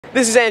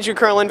This is Andrew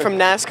Kurland from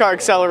NASCAR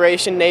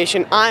Acceleration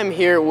Nation. I'm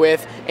here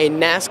with a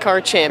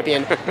NASCAR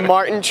champion,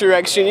 Martin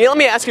Truex Jr. Let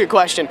me ask you a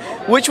question.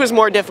 Which was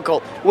more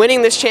difficult,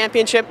 winning this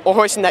championship or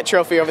hoisting that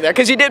trophy over there?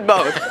 Because you did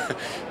both.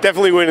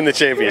 Definitely winning the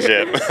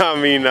championship.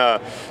 I mean,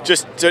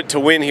 just to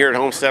win here at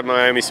Homestead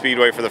Miami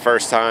Speedway for the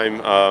first time,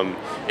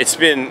 it's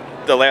been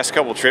the last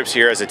couple trips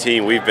here as a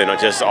team, we've been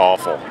just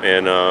awful.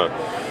 And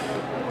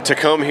to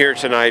come here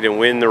tonight and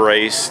win the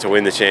race, to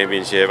win the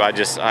championship,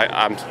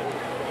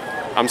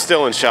 I'm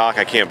still in shock.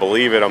 I can't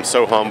believe it. I'm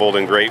so humbled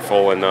and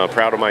grateful and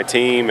proud of my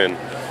team, and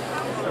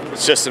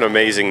it's just an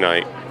amazing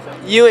night.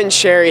 You and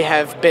Sherry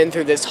have been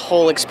through this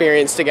whole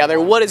experience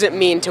together. What does it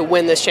mean to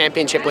win this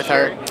championship with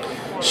her?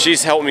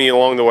 She's helped me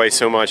along the way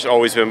so much,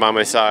 always been by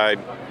my side,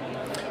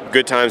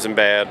 good times and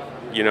bad.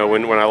 You know,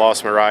 when I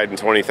lost my ride in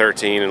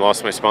 2013 and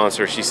lost my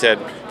sponsor, she said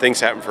things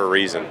happen for a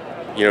reason.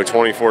 You know,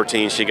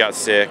 2014 she got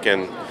sick,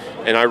 and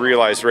I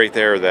realized right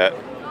there that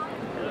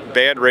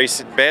bad days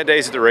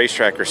at the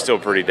racetrack are still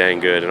pretty dang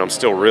good, and I'm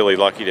still really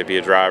lucky to be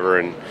a driver.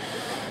 And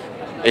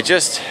it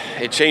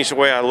changed the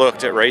way I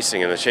looked at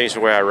racing, and it changed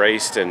the way I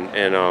raced, and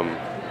I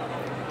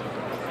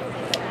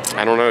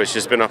don't know, it's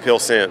just been uphill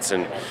since.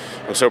 And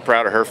I'm so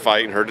proud of her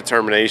fight and her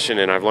determination,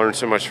 and I've learned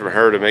so much from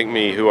her to make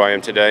me who I am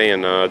today.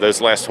 And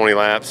those last 20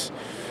 laps,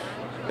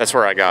 that's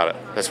where I got it.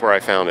 That's where I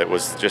found it,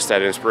 was just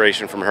that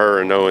inspiration from her,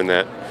 and knowing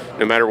that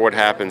no matter what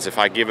happens, if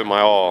I give it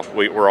my all,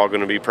 we're all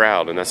going to be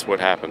proud, and that's what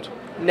happened.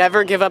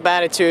 Never give up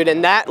attitude,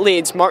 and that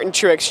leads Martin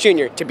Truex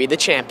Jr. to be the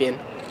champion.